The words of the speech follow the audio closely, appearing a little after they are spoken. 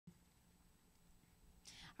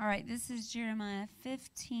All right, this is Jeremiah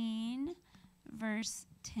 15, verse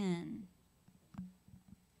 10.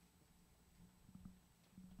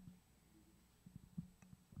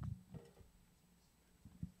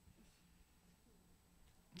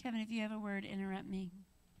 Kevin, if you have a word, interrupt me.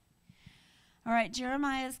 All right,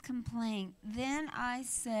 Jeremiah's complaint. Then I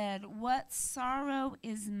said, what sorrow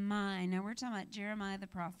is mine? Now we're talking about Jeremiah the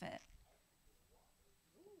prophet.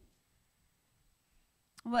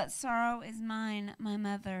 What sorrow is mine, my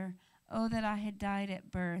mother? Oh, that I had died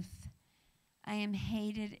at birth. I am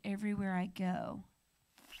hated everywhere I go.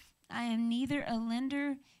 I am neither a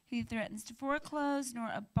lender who threatens to foreclose, nor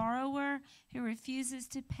a borrower who refuses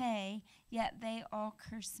to pay, yet they all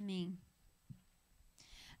curse me.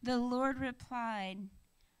 The Lord replied,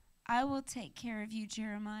 I will take care of you,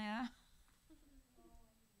 Jeremiah.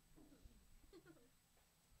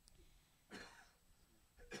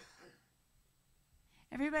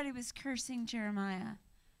 Everybody was cursing Jeremiah,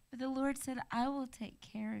 but the Lord said, I will take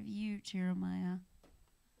care of you, Jeremiah.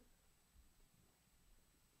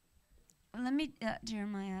 Let me,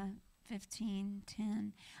 Jeremiah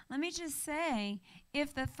 15:10. Let me just say,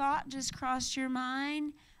 if the thought just crossed your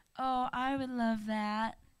mind, oh, I would love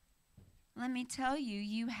that. Let me tell you,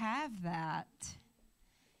 you have that.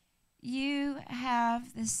 You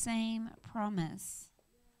have the same promise.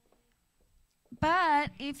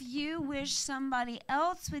 But if you wish somebody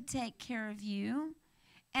else would take care of you,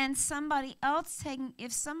 and if somebody else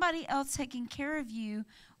taking care of you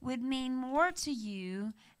would mean more to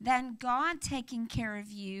you than God taking care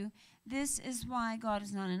of you, this is why God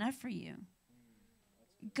is not enough for you.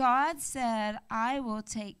 God said, I will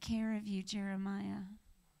take care of you, Jeremiah.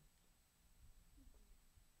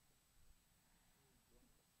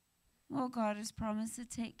 Well, God has promised to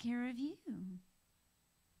take care of you.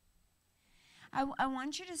 I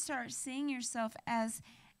want you to start seeing yourself as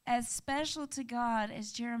special to God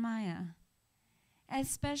as Jeremiah, as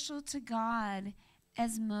special to God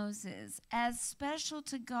as Moses, as special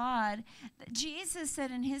to God. Jesus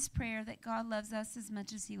said in his prayer that God loves us as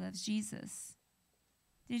much as he loves Jesus.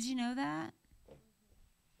 Did you know that?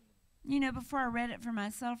 You know, before I read it for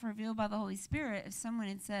myself, revealed by the Holy Spirit, if someone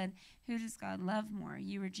had said, who does God love more,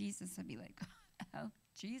 you or Jesus, I'd be like, oh,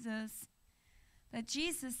 Jesus. But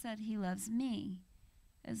Jesus said he loves me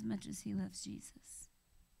as much as he loves Jesus.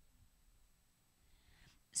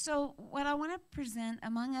 So what I want to present,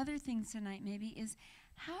 among other things tonight maybe, is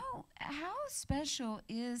how special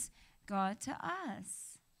is God to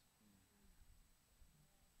us?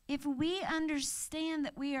 If we understand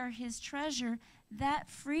that we are his treasure, that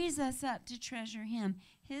frees us up to treasure him,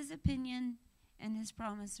 his opinion, and his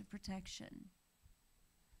promise of protection.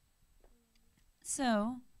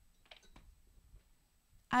 So,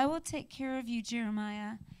 I will take care of you,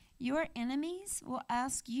 Jeremiah. Your enemies will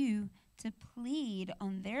ask you to plead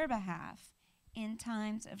on their behalf in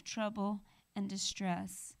times of trouble and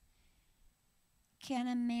distress. Can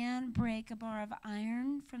a man break a bar of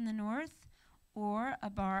iron from the north, or a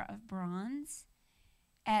bar of bronze?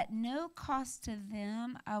 At no cost to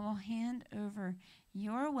them I will hand over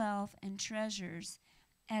your wealth and treasures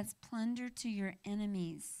as plunder to your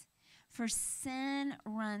enemies. For sin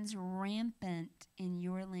runs rampant in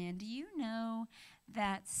your land. Do you know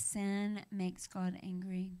that sin makes God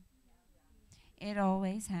angry? It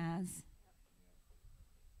always has.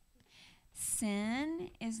 Sin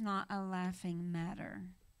is not a laughing matter.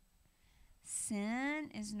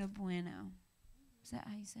 Sin is no bueno. Is that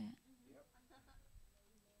how you say it?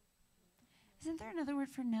 Isn't there another word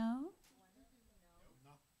for no?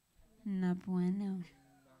 No bueno.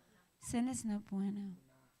 Sin is no bueno.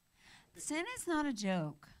 Sin is not a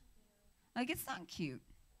joke. Like, it's not cute.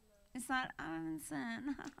 It's not, I'm in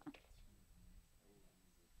sin.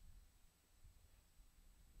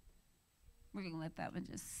 We're going to let that one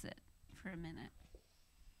just sit for a minute.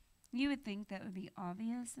 You would think that would be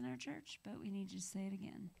obvious in our church, but we need to say it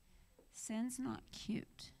again. Sin's not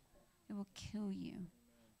cute. It will kill you.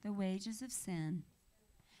 The wages of sin,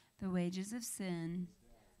 the wages of sin,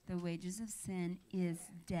 the wages of sin is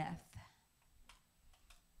death.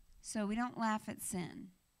 So we don't laugh at sin.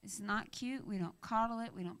 It's not cute. We don't coddle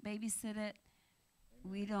it. We don't babysit it.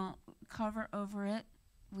 We don't cover over it.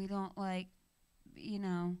 We don't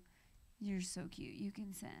you're so cute. You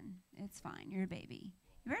can sin. It's fine. You're a baby.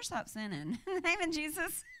 You better stop sinning. In the name of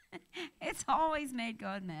Jesus. It's always made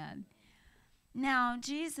God mad. Now,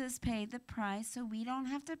 Jesus paid the price so we don't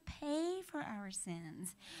have to pay for our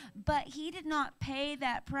sins. But he did not pay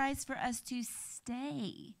that price for us to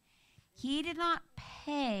stay. He did not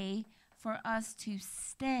pay for us to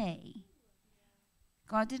stay.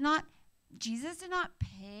 Jesus did not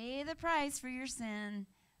pay the price for your sin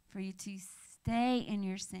for you to stay in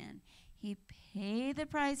your sin. He paid the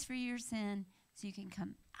price for your sin so you can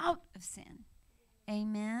come out of sin.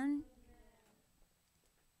 Amen?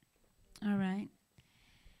 All right.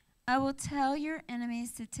 I will tell your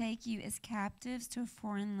enemies to take you as captives to a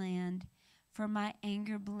foreign land, for my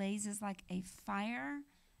anger blazes like a fire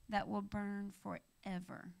that will burn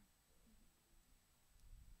forever.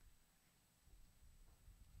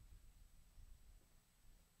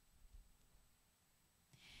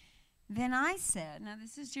 Then I said, now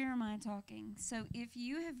this is Jeremiah talking, so if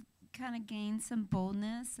you have kind of gained some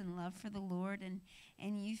boldness and love for the Lord and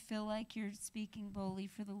you feel like you're speaking boldly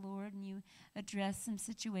for the Lord and you address some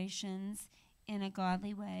situations in a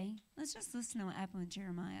godly way, let's just listen to what happened with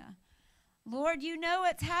Jeremiah. Lord, you know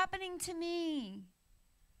what's happening to me.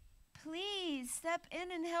 Please step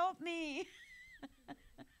in and help me.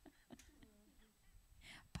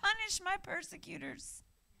 Punish my persecutors.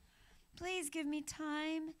 Please give me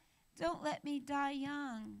time. Don't let me die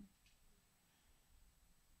young.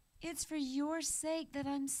 It's for your sake that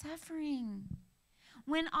I'm suffering.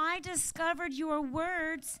 When I discovered your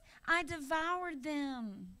words, I devoured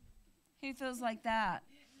them. Who feels like that?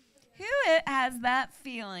 Who has that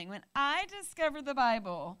feeling? When I discovered the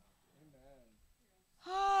Bible.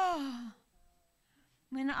 Oh,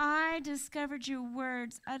 when I discovered your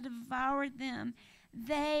words, I devoured them.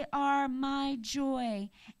 They are my joy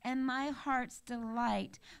and my heart's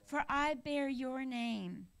delight, for I bear your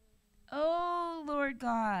name. O Lord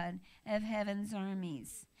God of heaven's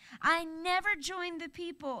armies, I never joined the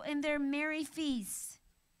people in their merry feasts.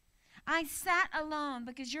 I sat alone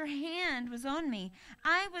because your hand was on me.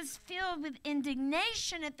 I was filled with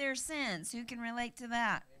indignation at their sins. Who can relate to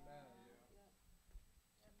that?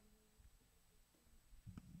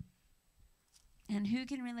 And who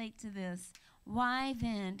can relate to this? Why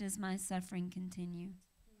then does my suffering continue?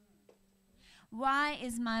 Why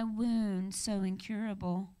is my wound so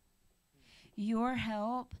incurable? Your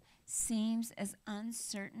help seems as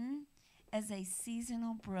uncertain as a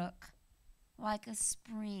seasonal brook, like a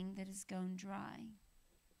spring that has gone dry.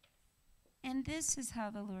 And this is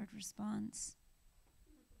how the Lord responds.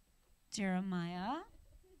 Jeremiah,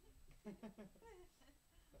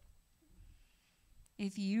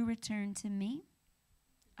 if you return to me,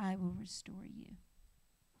 I will restore you.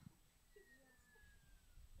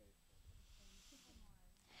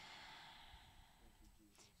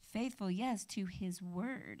 Faithful, yes, to his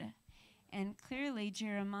word. And clearly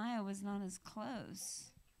Jeremiah was not as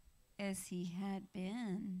close as he had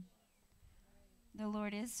been. The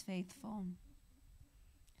Lord is faithful.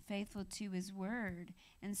 Faithful to his word.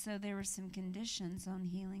 And so there were some conditions on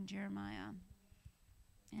healing Jeremiah.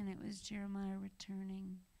 And it was Jeremiah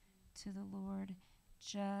returning to the Lord,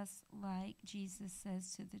 just like Jesus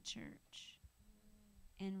says to the church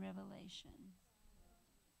in Revelation.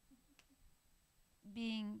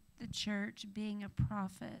 Being the church, being a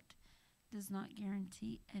prophet, does not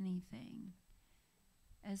guarantee anything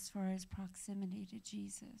as far as proximity to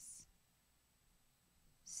Jesus.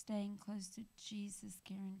 Staying close to Jesus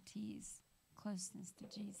guarantees closeness to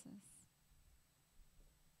Jesus.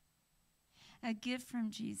 A gift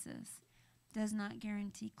from Jesus does not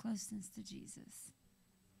guarantee closeness to Jesus.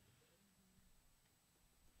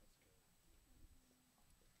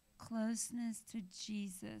 Closeness to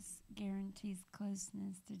Jesus guarantees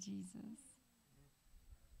closeness to Jesus.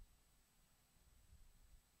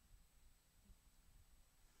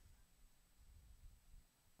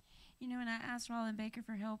 You know, when I asked Roland Baker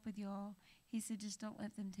for help with y'all, he said, just don't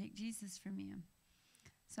let them take Jesus from you.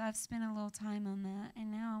 So I've spent a little time on that, and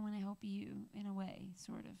now I want to help you in a way,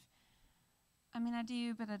 sort of. I mean, I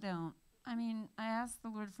do, but I don't. I mean, I asked the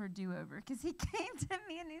Lord for a do-over because he came to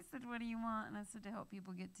me and he said, what do you want? And I said, to help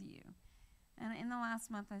people get to you. And in the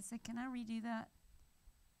last month, I said, can I redo that?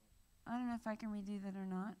 I don't know if I can redo that or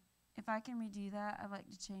not. If I can redo that, I'd like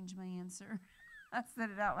to change my answer. I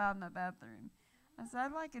said it out loud in my bathroom. I said,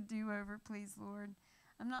 I'd like a do-over, please, Lord.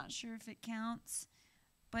 I'm not sure if it counts,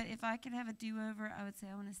 but if I could have a do-over, I would say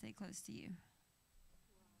I want to stay close to you.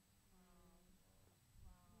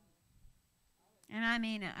 And I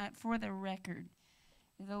mean, for the record,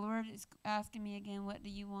 if the Lord is asking me again, what do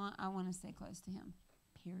you want? I want to stay close to him,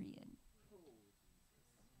 period.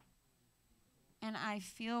 And I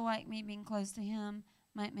feel like me being close to him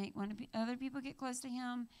might make other people get close to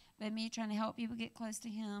him, but me trying to help people get close to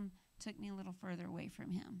him took me a little further away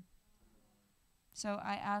from him. So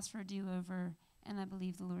I asked for a do-over, and I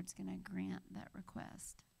believe the Lord's going to grant that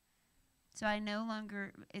request. So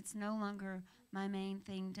it's no longer my main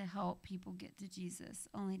thing to help people get to Jesus,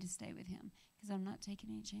 only to stay with him, because I'm not taking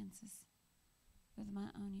any chances with my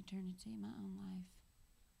own eternity, my own life.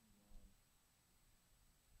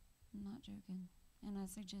 I'm not not joking. And I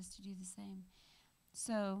suggest you do the same.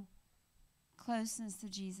 So, closeness to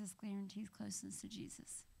Jesus guarantees closeness to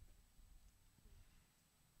Jesus.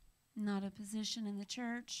 Not a position in the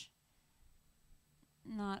church,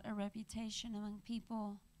 not a reputation among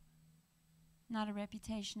people, not a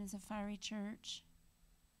reputation as a fiery church.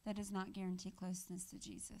 That does not guarantee closeness to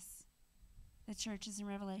Jesus. The churches in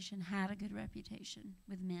Revelation had a good reputation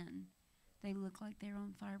with men. They looked like they were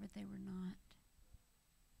on fire, but they were not.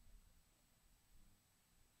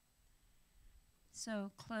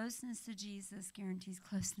 So closeness to Jesus guarantees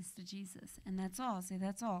closeness to Jesus. And that's all. Say,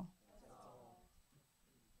 that's all.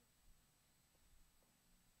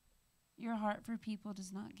 Your heart for people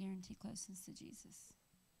does not guarantee closeness to Jesus.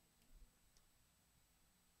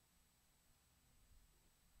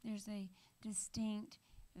 There's a distinct,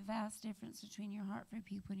 vast difference between your heart for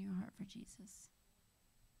people and your heart for Jesus.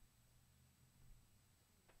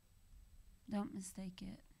 Don't mistake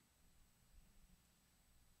it.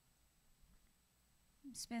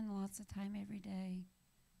 Spend lots of time every day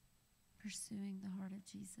pursuing the heart of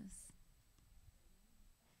Jesus.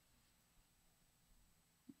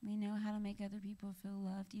 We know how to make other people feel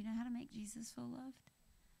loved. Do you know how to make Jesus feel loved?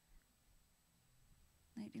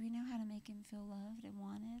 Like, do we know how to make him feel loved and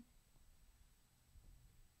wanted?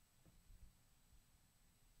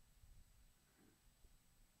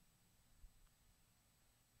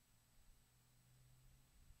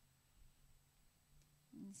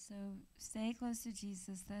 And so stay close to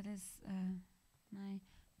Jesus. That is my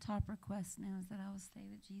top request now, is that I will stay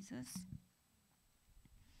with Jesus.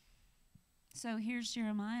 So here's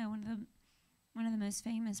Jeremiah, one of the most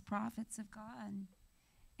famous prophets of God.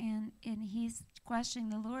 And he's questioning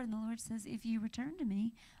the Lord, and the Lord says, if you return to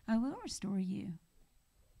me, I will restore you.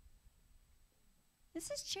 This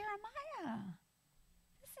is Jeremiah.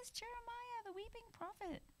 This is Jeremiah, the weeping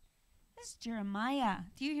prophet. This is Jeremiah.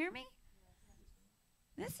 Do you hear me?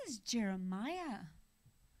 This is Jeremiah.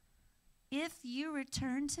 If you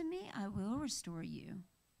return to me, I will restore you,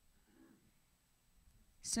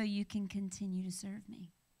 so you can continue to serve me.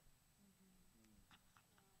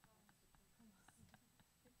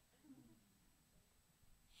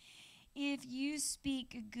 If you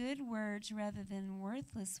speak good words rather than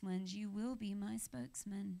worthless ones, you will be my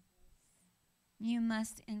spokesman. You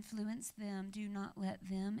must influence them. Do not let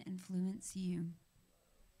them influence you.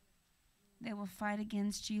 They will fight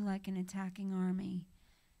against you like an attacking army,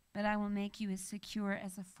 but I will make you as secure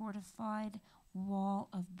as a fortified wall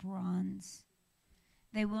of bronze.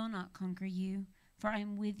 They will not conquer you, for I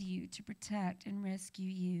am with you to protect and rescue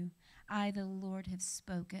you. I, the Lord, have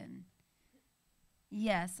spoken.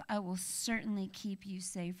 Yes, I will certainly keep you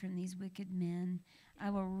safe from these wicked men. I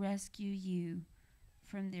will rescue you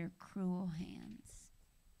from their cruel hands.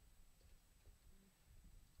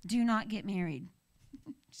 Do not get married.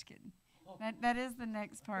 Just kidding. That is the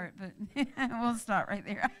next part, but we'll start right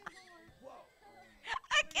there.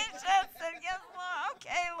 I can't just say, yes, Lord.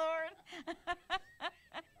 Okay, Lord.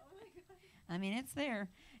 I mean, it's there.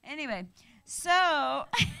 Anyway, so...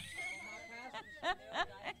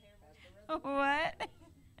 What?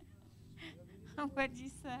 What'd you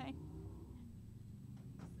say?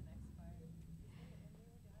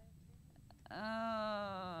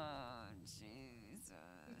 Oh,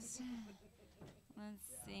 Jesus. Let's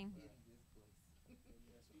see.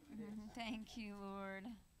 Thank you, Lord.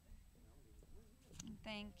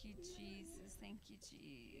 Thank you, Jesus. Thank you,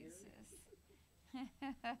 Jesus.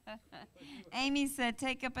 Amy said,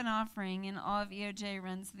 take up an offering, and all of EOJ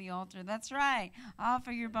runs to the altar. That's right.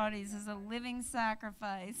 Offer your bodies as a living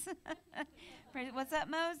sacrifice. What's up,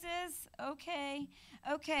 Moses? Okay.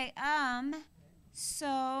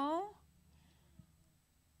 So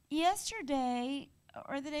yesterday,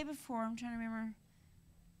 or the day before, I'm trying to remember.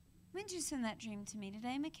 When did you send that dream to me?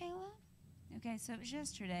 Today, Michaela? Okay, so it was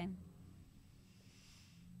yesterday.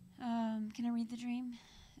 Can I read the dream?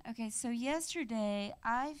 Okay, so yesterday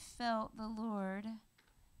I felt the Lord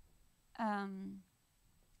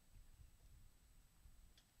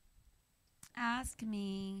ask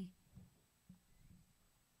me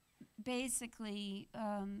basically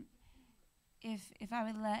if I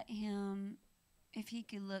would let him, if he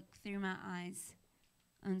could look through my eyes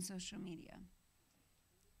on social media.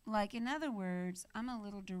 Like, in other words, I'm a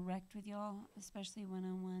little direct with y'all, especially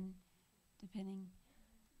one-on-one, depending.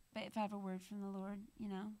 But if I have a word from the Lord,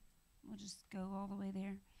 we'll just go all the way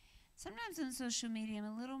there. Sometimes on social media, I'm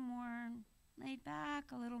a little more laid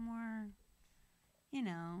back, a little more, and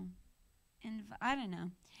I don't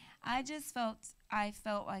know. I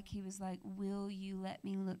felt like he was like, will you let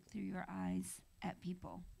me look through your eyes at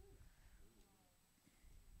people?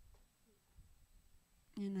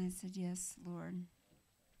 And I said, yes, Lord.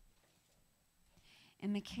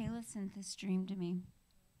 And Michaela sent this dream to me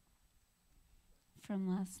from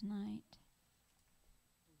last night.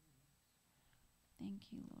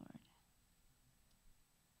 Thank you, Lord.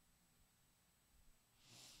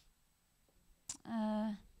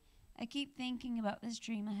 I keep thinking about this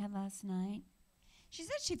dream I had last night. She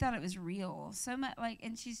said she thought it was real, so much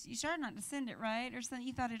and you started not to send it, right, or something.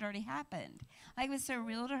 You thought it already happened. Like it was so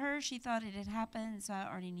real to her, she thought it had happened, so I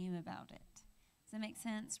already knew about it. Does that make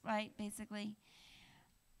sense, right? Basically,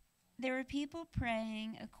 there were people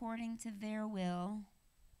praying according to their will,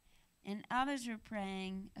 and others were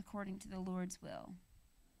praying according to the Lord's will.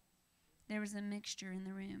 There was a mixture in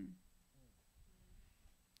the room.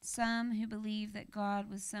 Some who believed that God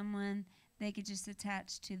was someone they could just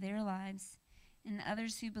attach to their lives, and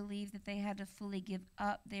others who believed that they had to fully give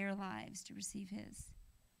up their lives to receive His.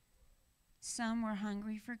 Some were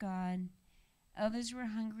hungry for God. Others were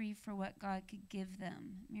hungry for what God could give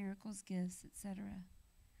them, miracles, gifts, etc.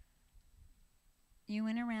 You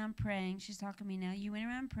went around praying. She's talking to me now. You went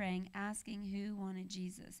around praying, asking who wanted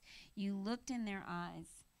Jesus. You looked in their eyes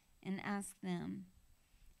and asked them.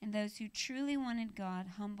 And those who truly wanted God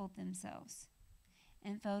humbled themselves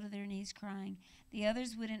and fell to their knees crying. The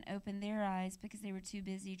others wouldn't open their eyes because they were too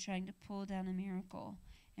busy trying to pull down a miracle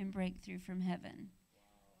and breakthrough from heaven.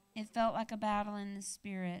 It felt like a battle in the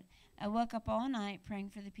spirit. I woke up all night praying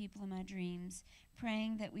for the people in my dreams,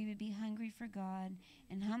 praying that we would be hungry for God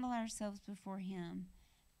and humble ourselves before Him.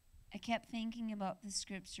 I kept thinking about the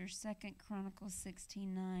scripture, 2 Chronicles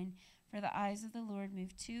 16:9. For the eyes of the Lord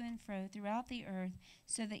move to and fro throughout the earth,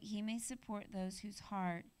 so that He may support those whose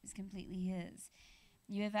heart is completely His.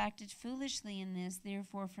 You have acted foolishly in this,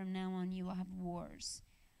 therefore from now on you will have wars.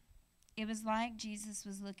 It was like Jesus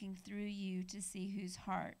was looking through you to see whose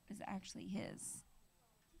heart is actually His.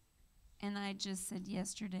 And I just said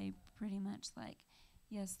yesterday pretty much like,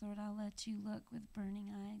 yes, Lord, I'll let you look with burning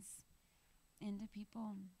eyes into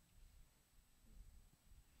people.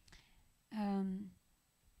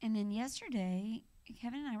 And then yesterday,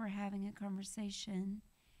 Kevin and I were having a conversation,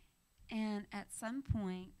 and at some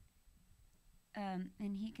point,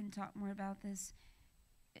 and he can talk more about this,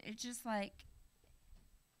 it's just like,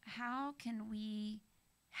 how can we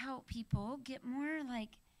help people get more,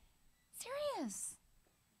 like, serious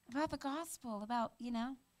about the gospel, about,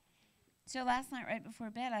 So last night, right before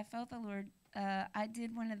bed, I felt the Lord, I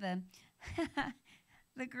did one of the,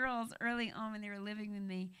 the girls early on when they were living with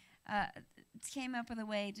me, came up with a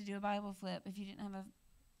way to do a Bible flip if you didn't have a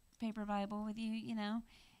paper Bible with you,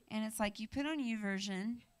 And it's like you put on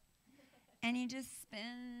YouVersion and you just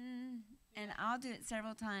spin, and I'll do it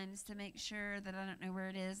several times to make sure that I don't know where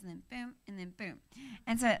it is, and then boom, and then boom.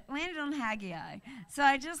 And so it landed on Haggai. So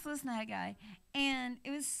I just listened to Haggai, and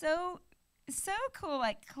it was so cool.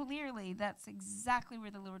 Like, clearly that's exactly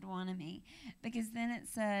where the Lord wanted me, because then it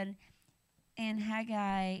said in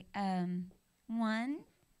Haggai 1,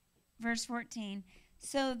 verse 14,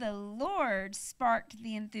 so the Lord sparked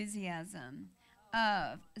the enthusiasm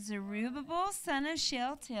of Zerubbabel, son of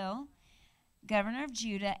Shealtiel, governor of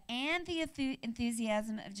Judah, and the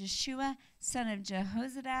enthusiasm of Joshua, son of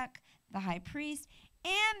Jehozadak, the high priest,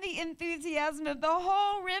 and the enthusiasm of the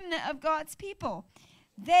whole remnant of God's people.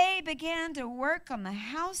 They began to work on the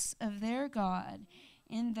house of their God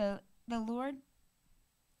in the Lord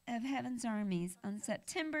of heaven's armies on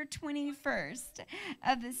September 21st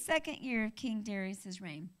of the second year of King Darius'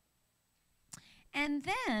 reign. And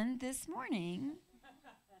then this morning,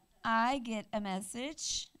 I get a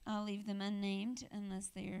message. I'll leave them unnamed unless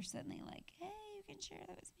they are suddenly like, hey, you can share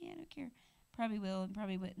that with me. I don't care. Probably will and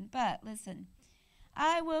probably wouldn't. But listen,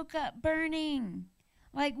 I woke up burning,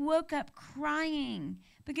 like woke up crying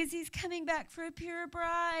because He's coming back for a pure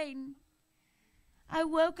bride. I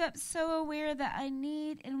woke up so aware that I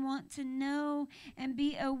need and want to know and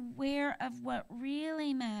be aware of what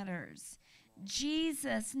really matters.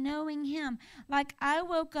 Jesus, knowing Him. Like, I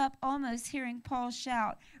woke up almost hearing Paul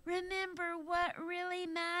shout, remember what really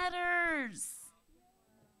matters.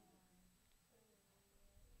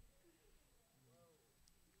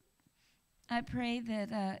 I pray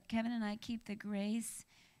that Kevin and I keep the grace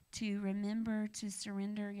to remember to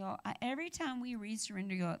surrender, y'all. Every time we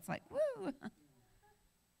re-surrender, y'all, it's like, woo!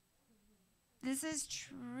 This is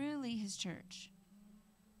truly His church.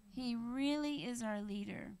 He really is our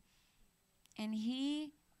leader. And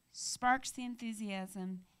He sparks the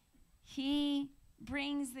enthusiasm. He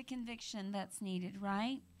brings the conviction that's needed,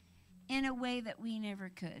 right? In a way that we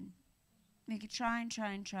never could. We could try and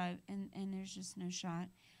try and try, and there's just no shot.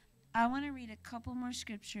 I want to read a couple more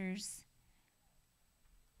scriptures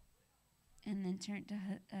and then turn to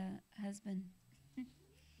husband.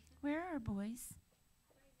 Where are our boys?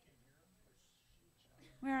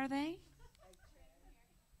 Where are they?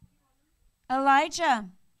 Elijah.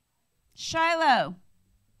 Shiloh.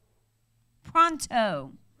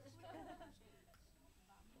 Pronto.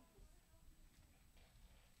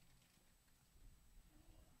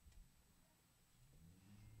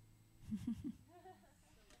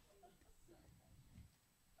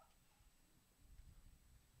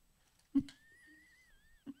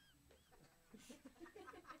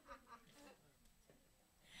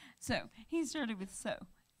 So, he started with so.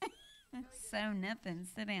 So nothing.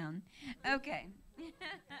 Sit down. Okay.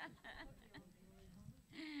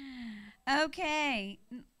 Okay.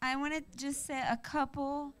 I want to just say a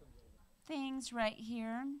couple things right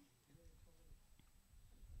here.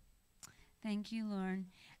 Thank you, Lord.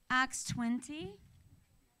 Acts 20.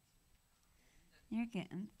 You're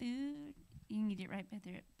getting food. You can get it right back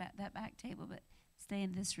there at that back table, but stay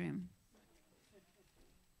in this room.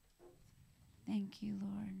 Thank you,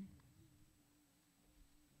 Lord.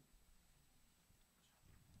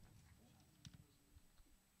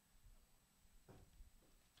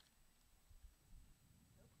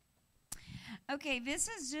 Okay, this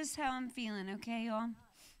is just how I'm feeling, okay, y'all?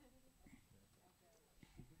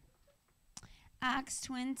 Acts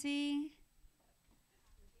 20,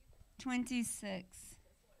 26.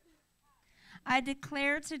 I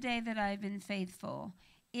declare today that I've been faithful.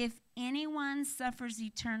 If anyone suffers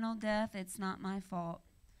eternal death, it's not my fault.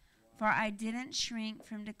 For I didn't shrink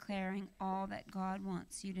from declaring all that God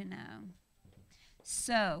wants you to know.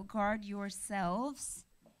 So guard yourselves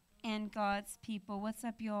and God's people. What's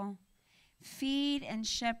up, y'all? Feed and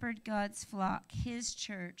shepherd God's flock, his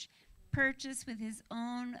church, purchased with his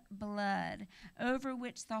own blood, over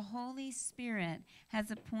which the Holy Spirit has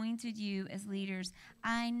appointed you as leaders.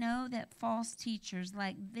 I know that false teachers,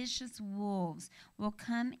 like vicious wolves, will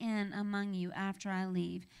come in among you after I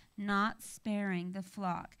leave, not sparing the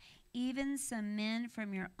flock. Even some men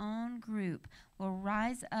from your own group will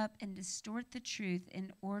rise up and distort the truth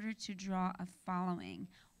in order to draw a following.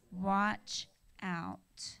 Watch out.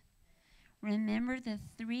 Remember the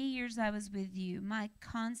 3 years I was with you, my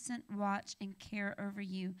constant watch and care over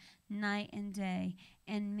you night and day,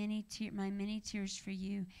 and my many tears for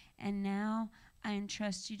you. And now I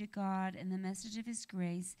entrust you to God and the message of his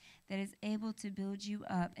grace that is able to build you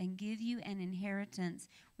up and give you an inheritance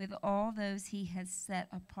with all those he has set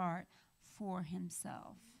apart for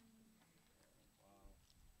himself.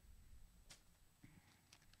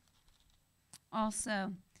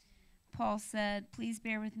 Also, Paul said, please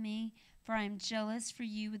bear with me, for I am jealous for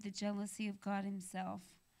you with the jealousy of God himself.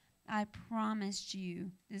 I promised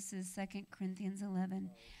you, this is 2 Corinthians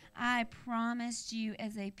 11, I promised you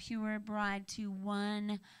as a pure bride to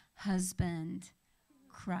one husband,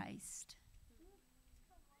 Christ.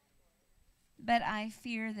 But I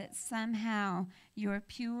fear that somehow your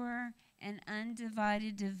pure and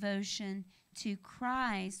undivided devotion to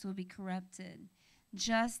Christ will be corrupted,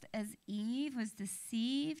 just as Eve was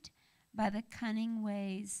deceived by the cunning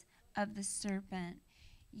ways of the serpent.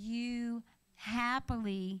 You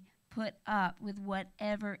happily put up with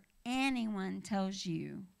whatever anyone tells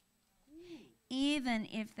you, even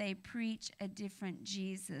if they preach a different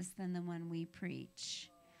Jesus than the one we preach,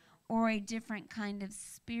 or a different kind of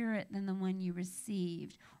spirit than the one you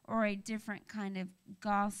received, or a different kind of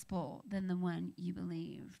gospel than the one you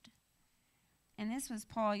believed. And this was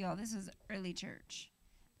Paul, y'all. This was early church.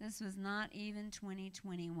 This was not even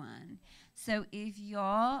 2021. So if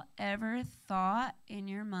y'all ever thought in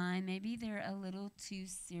your mind, maybe they're a little too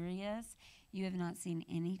serious, you have not seen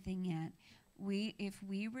anything yet. If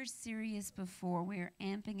we were serious before, we're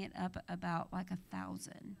amping it up about like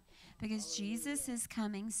 1,000. Because Jesus is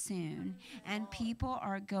coming soon, and people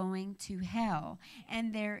are going to hell.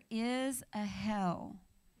 And there is a hell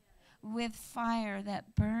with fire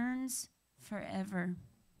that burns forever.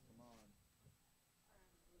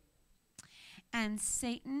 And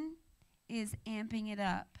Satan is amping it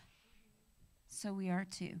up. So we are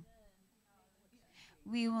too.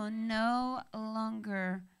 We will no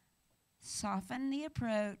longer soften the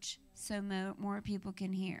approach so more people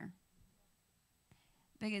can hear.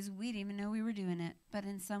 Because we didn't even know we were doing it. But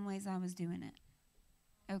in some ways I was doing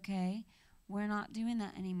it. Okay? We're not doing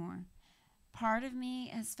that anymore. Part of me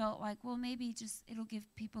has felt like, well, maybe just it'll give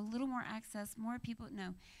people a little more access, more people.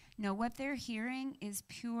 No, what they're hearing is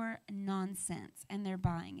pure nonsense, and they're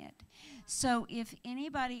buying it. So if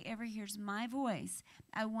anybody ever hears my voice,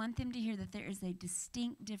 I want them to hear that there is a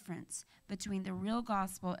distinct difference between the real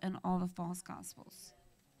gospel and all the false gospels.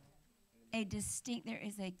 There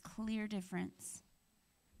is a clear difference.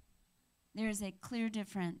 There is a clear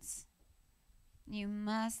difference. You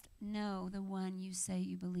must know the one you say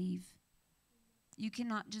you believe. You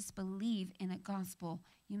cannot just believe in a gospel.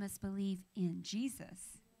 You must believe in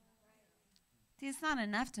Jesus. See, it's not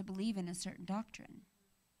enough to believe in a certain doctrine.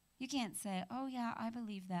 You can't say, oh, yeah, I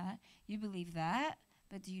believe that. You believe that,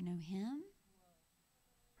 but do you know him?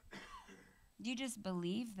 Do you just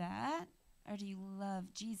believe that, or do you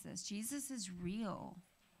love Jesus? Jesus is real.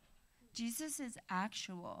 Jesus is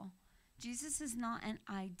actual. Jesus is not an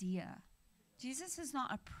idea. Jesus is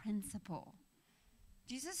not a principle.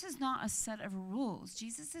 Jesus is not a set of rules.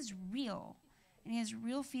 Jesus is real, and he has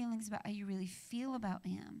real feelings about how you really feel about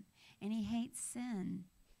him, and he hates sin.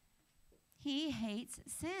 He hates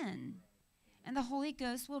sin, and the Holy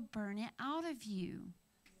Ghost will burn it out of you.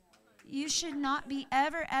 You should not be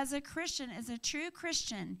ever, as a Christian, as a true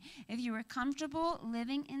Christian, if you are comfortable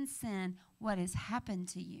living in sin, what has happened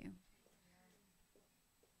to you?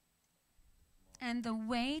 And the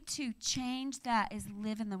way to change that is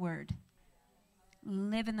live in the Word.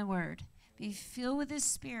 Live in the Word. Be filled with His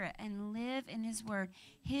Spirit and live in His Word.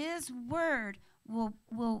 His Word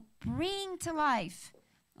will bring to life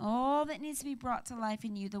all that needs to be brought to life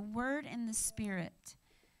in you, the Word and the Spirit.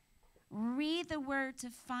 Read the Word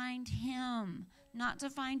to find Him, not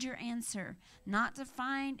to find your answer, not to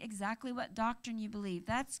find exactly what doctrine you believe.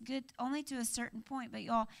 That's good only to a certain point, but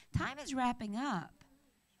y'all, time is wrapping up.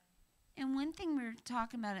 And one thing we were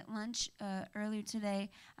talking about at lunch earlier today,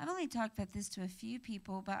 I've only talked about this to a few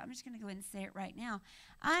people, but I'm just going to go ahead and say it right now.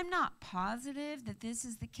 I'm not positive that this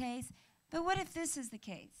is the case, but what if this is the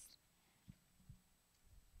case?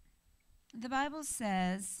 The Bible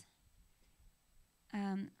says,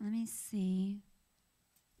 let me see,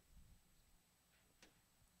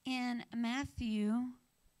 in Matthew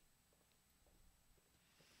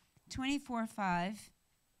 24:5,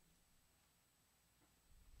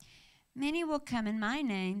 many will come in my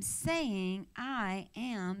name, saying, I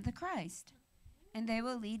am the Christ, and they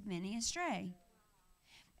will lead many astray.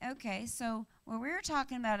 Okay, so what we were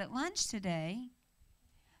talking about at lunch today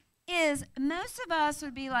is most of us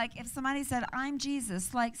would be like, if somebody said, I'm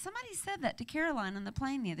Jesus, like somebody said that to Caroline on the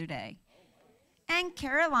plane the other day. And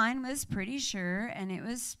Caroline was pretty sure, and it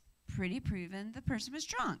was pretty proven, the person was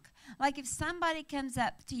drunk. Like if somebody comes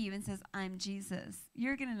up to you and says, I'm Jesus,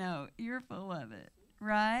 you're going to know you're full of it.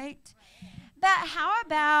 Right? But how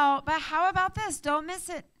about this? Don't miss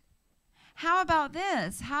it. How about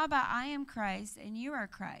this? How about I am Christ and you are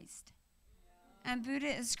Christ? And Buddha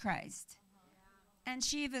is Christ. And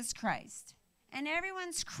Shiva is Christ. And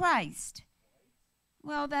everyone's Christ.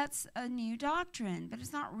 Well, that's a new doctrine, but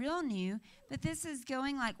it's not real new. But this is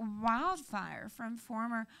going like wildfire from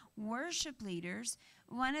former worship leaders.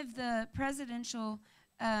 One of the presidential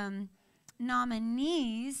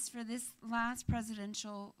nominees for this last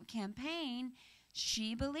presidential campaign,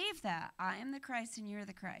 she believed that. I am the Christ and you're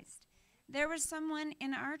the Christ. There was someone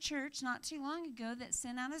in our church not too long ago that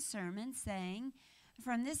sent out a sermon saying,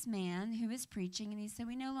 from this man who was preaching, and he said,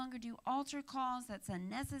 we no longer do altar calls. That's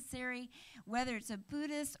unnecessary. Whether it's a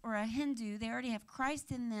Buddhist or a Hindu, they already have Christ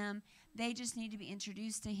in them. They just need to be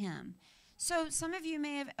introduced to him. So some of you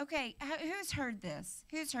may have, okay, who's heard this?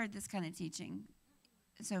 Who's heard this kind of teaching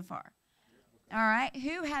so far? All right,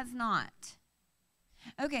 who has not?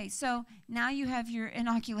 Okay, so now you have your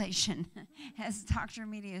inoculation, as Dr.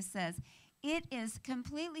 Media says. It is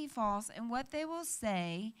completely false, and what they will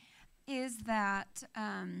say is that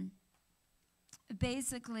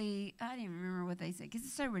basically, I don't even remember what they say because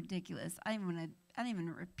it's so ridiculous. I don't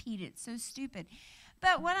even repeat it. It's so stupid.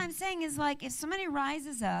 But what I'm saying is, like, if somebody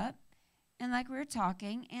rises up, and like we were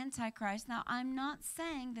talking, Antichrist, now I'm not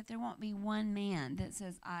saying that there won't be one man that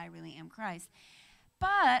says, I really am Christ.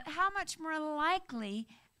 But how much more likely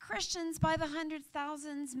Christians by the hundreds,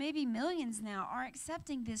 thousands, maybe millions now are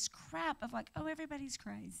accepting this crap of like, oh, everybody's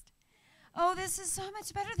Christ. Oh, this is so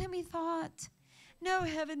much better than we thought. No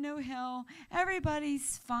heaven, no hell.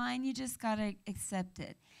 Everybody's fine. You just got to accept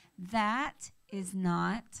it. That is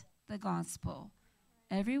not the gospel.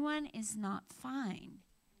 Everyone is not fine.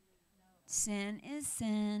 Sin is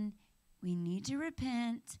sin. We need to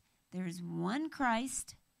repent. There is one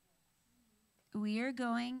Christ. We are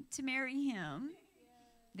going to marry him.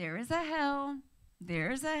 There is a hell.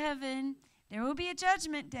 There is a heaven. There will be a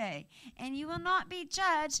judgment day. And you will not be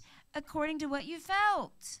judged according to what you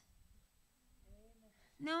felt.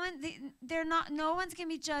 No one's going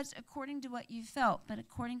to be judged according to what you felt, but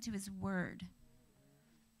according to his word.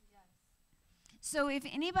 So if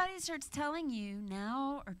anybody starts telling you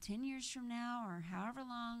now or 10 years from now or however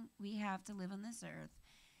long we have to live on this earth,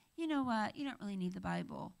 you know what? You don't really need the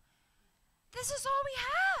Bible. This is all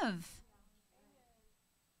we have.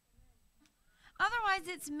 Otherwise,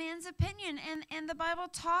 it's men's opinion. And the Bible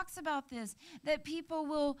talks about this, that people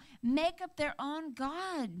will make up their own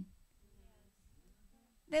God.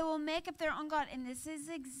 They will make up their own God. And this is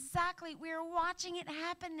exactly, we're watching it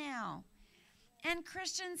happen now. And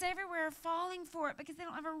Christians everywhere are falling for it because they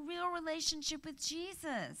don't have a real relationship with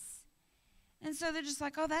Jesus. And so they're just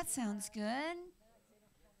like, oh, that sounds good.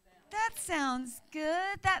 That sounds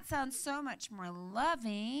good. That sounds so much more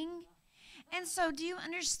loving. And so do you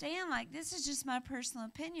understand, like, this is just my personal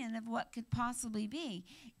opinion of what could possibly be.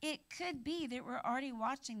 It could be that we're already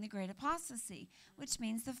watching the great apostasy, which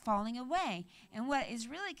means the falling away. And what is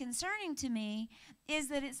really concerning to me is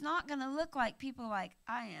that it's not going to look like people like,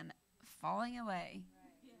 I am falling away.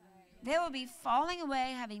 They will be falling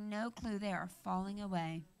away, having no clue they are falling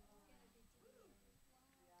away.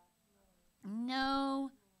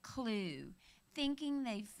 No clue, thinking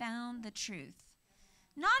they found the truth.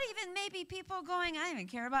 Not even maybe people going, I don't even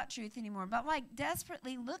care about truth anymore, but like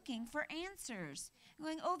desperately looking for answers.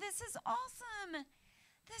 Going, oh, this is awesome.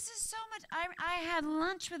 This is so much. I had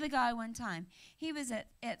lunch with a guy one time. He was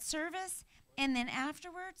at service, and then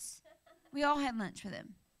afterwards, we all had lunch with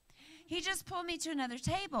him. He just pulled me to another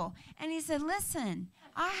table, and he said, listen,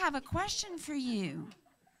 I have a question for you.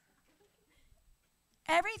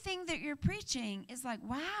 Everything that you're preaching is like,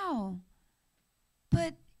 wow,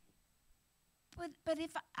 but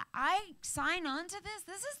if I sign on to this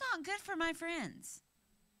is not good for my friends.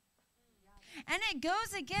 And it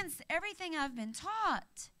goes against everything I've been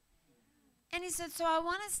taught. And he said, so I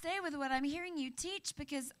want to stay with what I'm hearing you teach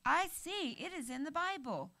because I see it is in the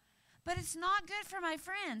Bible. But it's not good for my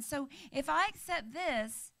friends. So if I accept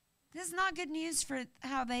this is not good news for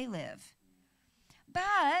how they live.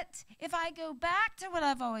 But if I go back to what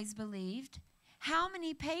I've always believed, how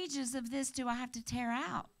many pages of this do I have to tear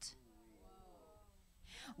out?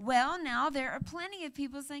 Well, now there are plenty of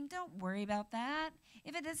people saying, don't worry about that.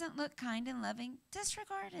 If it doesn't look kind and loving,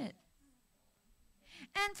 disregard it.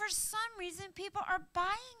 And for some reason, people are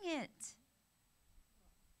buying it.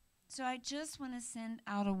 So I just want to send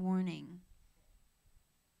out a warning.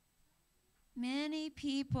 Many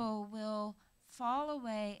people will fall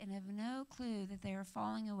away and have no clue that they are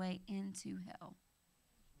falling away into hell.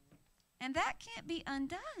 And that can't be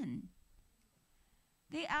undone.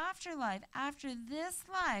 The afterlife, after this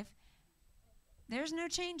life, there's no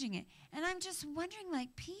changing it. And I'm just wondering,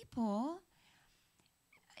 like, people,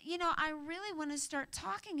 you know, I really want to start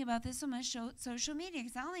talking about this on my social media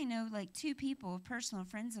because I only know, like, 2 people, personal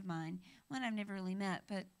friends of mine. One I've never really met,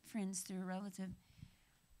 but friends through a relative.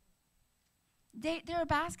 They're a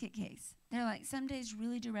basket case. They're, like, some days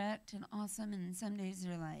really direct and awesome, and some days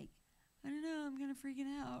they're like, I don't know, I'm kind of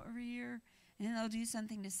freaking out over here. And then they'll do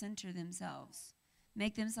something to center themselves.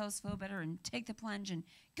 Make themselves feel better and take the plunge and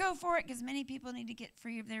go for it because many people need to get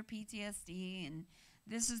free of their PTSD and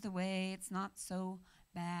this is the way. It's not so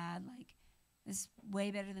bad. Like, it's way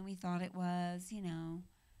better than we thought it was, you know.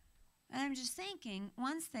 And I'm just thinking,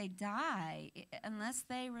 once they die, unless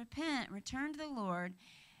they repent, return to the Lord,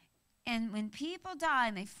 and when people die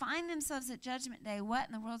and they find themselves at Judgment Day, what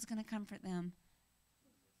in the world's going to comfort them?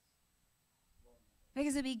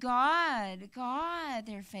 Because it'd be God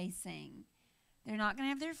they're facing. They're not going to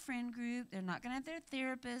have their friend group. They're not going to have their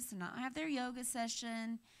therapist. They're not going to have their yoga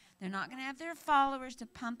session. They're not going to have their followers to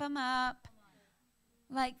pump them up.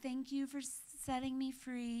 Like, thank you for setting me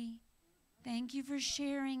free. Thank you for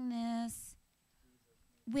sharing this.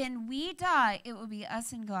 When we die, it will be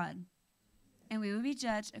us and God. And we will be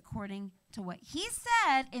judged according to what He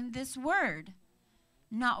said in this word.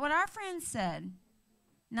 Not what our friends said.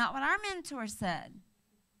 Not what our mentor said.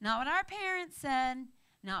 Not what our parents said.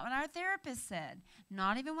 Not what our therapist said.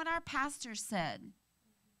 Not even what our pastor said.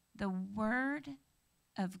 The Word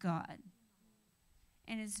of God.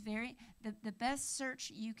 And it's the best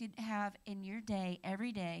search you could have in your day,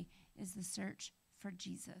 every day, is the search for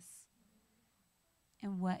Jesus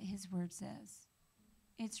and what His Word says.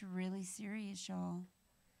 It's really serious, y'all.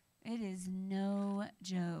 It is no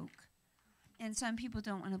joke. And some people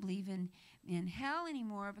don't want to believe in hell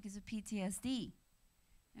anymore because of PTSD.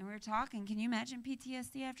 And we were talking, can you imagine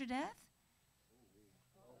PTSD after death?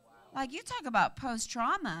 Like, you talk about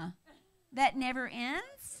post-trauma that never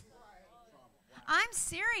ends. I'm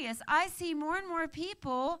serious. I see more and more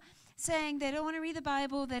people saying they don't want to read the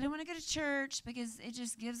Bible, they don't want to go to church because it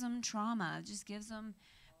just gives them trauma. It just gives them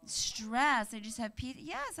stress. They just have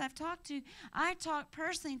yes, I talked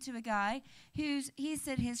personally to a guy he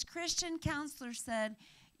said his Christian counselor said,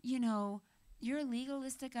 you know, your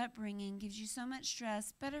legalistic upbringing gives you so much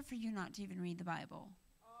stress, better for you not to even read the Bible.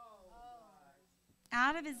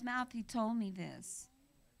 Out of his mouth, he told me this.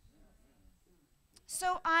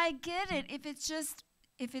 So I get it if it's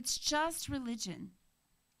just religion,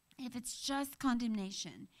 if it's just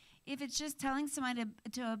condemnation, if it's just telling somebody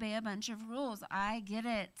to obey a bunch of rules. I get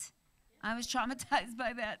it. I was traumatized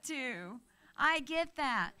by that too. I get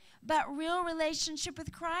that. But real relationship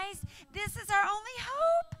with Christ, this is our only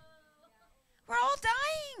hope. We're all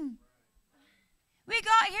dying. We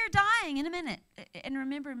got here dying in a minute. And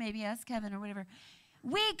remember, maybe ask Kevin or whatever.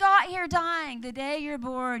 We got here dying. The day you're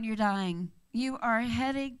born, you're dying. You are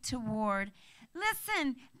heading toward.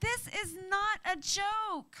 Listen, this is not a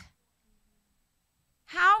joke.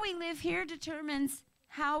 How we live here determines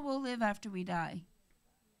how we'll live after we die.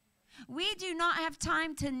 We do not have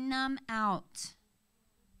time to numb out.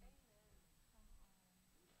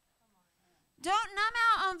 Don't numb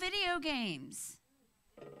out on video games.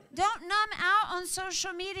 Don't numb out on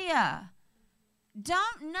social media.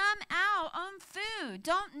 Don't numb out on food.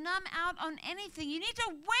 Don't numb out on anything. You need to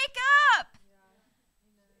wake up.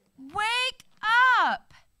 Wake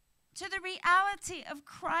up to the reality of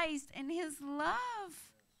Christ and his love.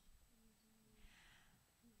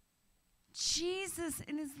 Jesus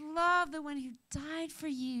in his love, the one who died for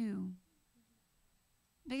you.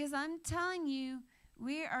 Because I'm telling you,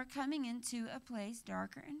 we are coming into a place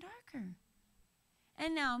darker and darker.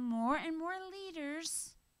 And now more and more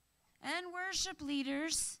leaders and worship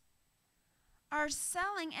leaders are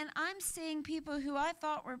selling, and I'm seeing people who I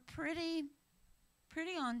thought were pretty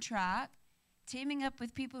on track, teaming up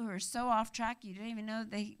with people who are so off track you didn't even know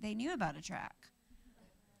they knew about a track.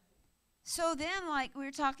 So then, like we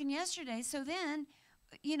were talking yesterday, so then,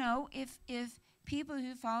 you know, if people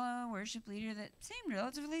who follow a worship leader that seem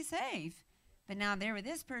relatively safe, but now they're with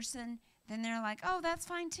this person, then they're like, oh, that's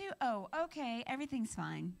fine too. Oh, okay, everything's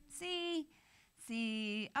fine. See,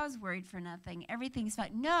 I was worried for nothing. Everything's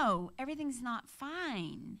fine. No, everything's not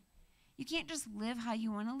fine. You can't just live how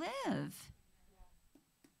you want to live.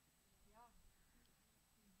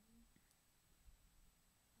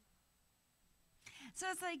 So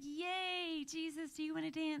it's like, yay, Jesus, do you want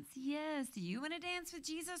to dance? Yes. Do you want to dance with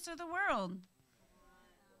Jesus or the world?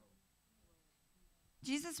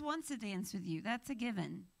 Jesus wants to dance with you. That's a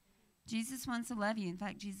given. Jesus wants to love you. In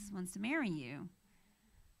fact, Jesus wants to marry you.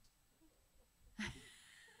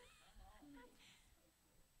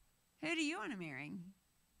 Who do you want to marry?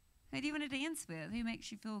 Who do you want to dance with? Who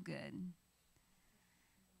makes you feel good?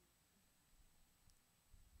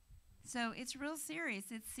 So it's real serious.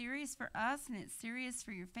 It's serious for us, and it's serious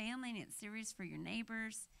for your family, and it's serious for your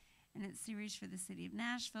neighbors, and it's serious for the city of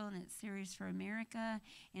Nashville, and it's serious for America.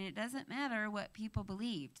 And it doesn't matter what people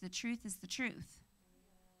believed. The truth is the truth.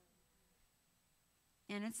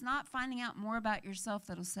 And it's not finding out more about yourself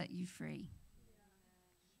that'll set you free.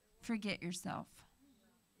 Forget yourself.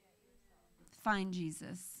 Find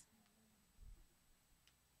Jesus.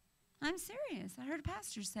 I'm serious. I heard a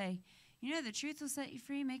pastor say, you know, the truth will set you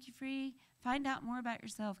free, make you free. Find out more about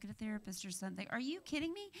yourself. Get a therapist or something. Are you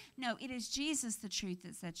kidding me? No, it is Jesus, the truth,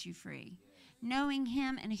 that sets you free. Knowing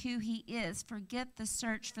him and who he is. Forget the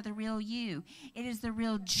search for the real you. It is the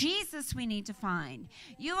real Jesus we need to find.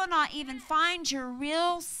 You will not even find your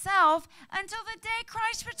real self until the day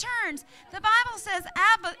Christ returns. The Bible says,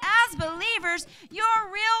 as believers,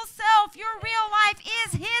 your real self, your real life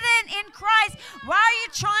is hidden in Christ. Why are you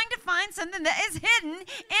trying to find something that is hidden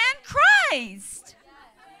in Christ?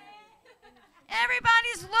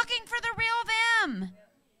 Everybody's looking for the real them.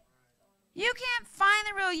 You can't find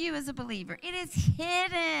the real you as a believer. It is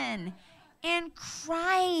hidden in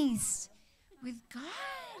Christ with God.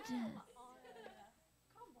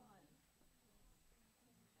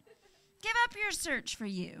 Give up your search for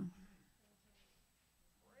you.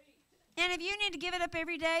 And if you need to give it up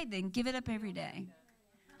every day, then give it up every day.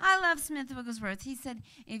 I love Smith Wigglesworth. He said,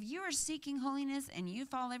 if you are seeking holiness and you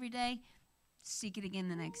fall every day, seek it again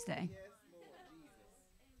the next day.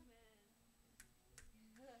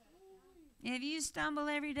 If you stumble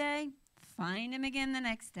every day, find him again the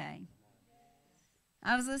next day.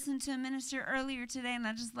 I was listening to a minister earlier today, and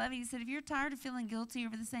I just love it. He said, if you're tired of feeling guilty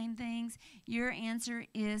over the same things, your answer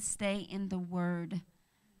is stay in the Word.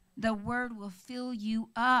 The Word will fill you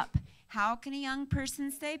up. How can a young person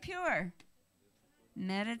stay pure?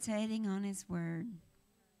 Meditating on his Word.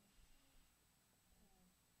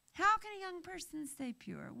 How can a young person stay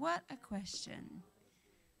pure? What a question.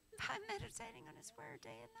 By meditating on his Word day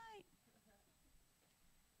and night.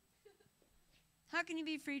 How can you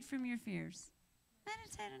be freed from your fears?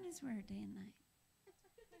 Meditate on his Word day and night.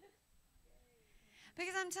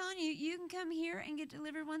 Because I'm telling you, you can come here and get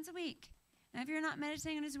delivered once a week. And if you're not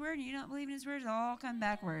meditating on his Word and you don't believe in his Word, it'll all come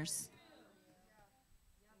back worse.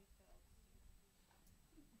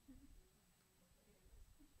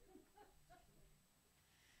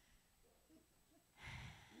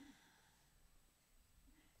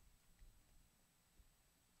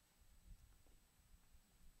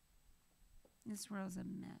 This world's a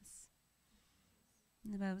mess.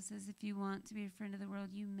 And the Bible says if you want to be a friend of the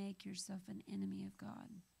world, you make yourself an enemy of God.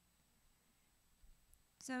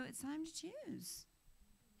 So it's time to choose.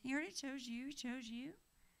 He already chose you. He chose you.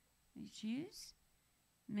 You choose.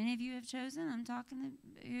 Many of you have chosen. I'm talking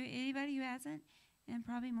to anybody who hasn't, and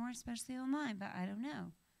probably more especially online, but I don't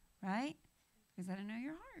know, right? Because I don't know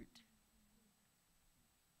your heart.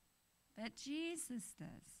 But Jesus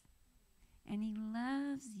does. And he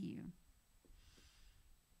loves you.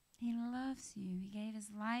 He loves you. He gave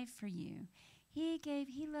his life for you. He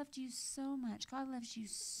loved you so much. God loves you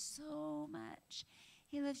so much.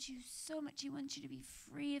 He loves you so much. He wants you to be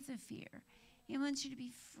free of the fear. He wants you to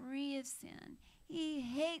be free of sin. He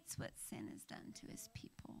hates what sin has done to his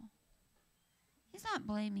people. He's not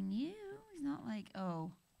blaming you. He's not like,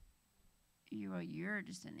 oh, you're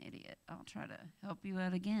just an idiot. I'll try to help you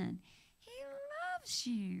out again. He loves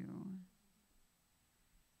you.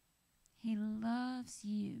 He loves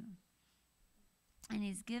you. And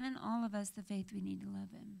he's given all of us the faith we need to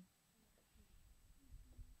love him.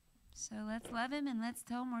 So let's love him and let's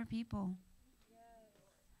tell more people.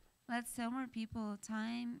 Let's tell more people.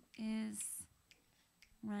 Time is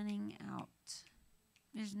running out.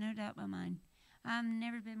 There's no doubt in my mind. I've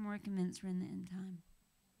never been more convinced we're in the end time.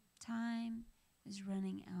 Time is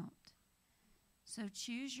running out. So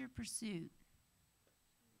choose your pursuit.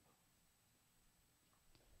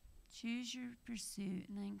 Choose your pursuit,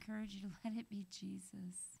 and I encourage you to let it be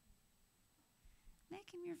Jesus.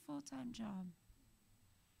 Make him your full-time job.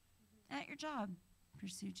 At your job,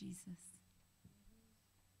 pursue Jesus.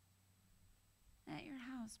 At your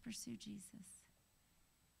house, pursue Jesus.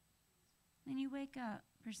 When you wake up,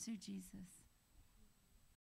 pursue Jesus.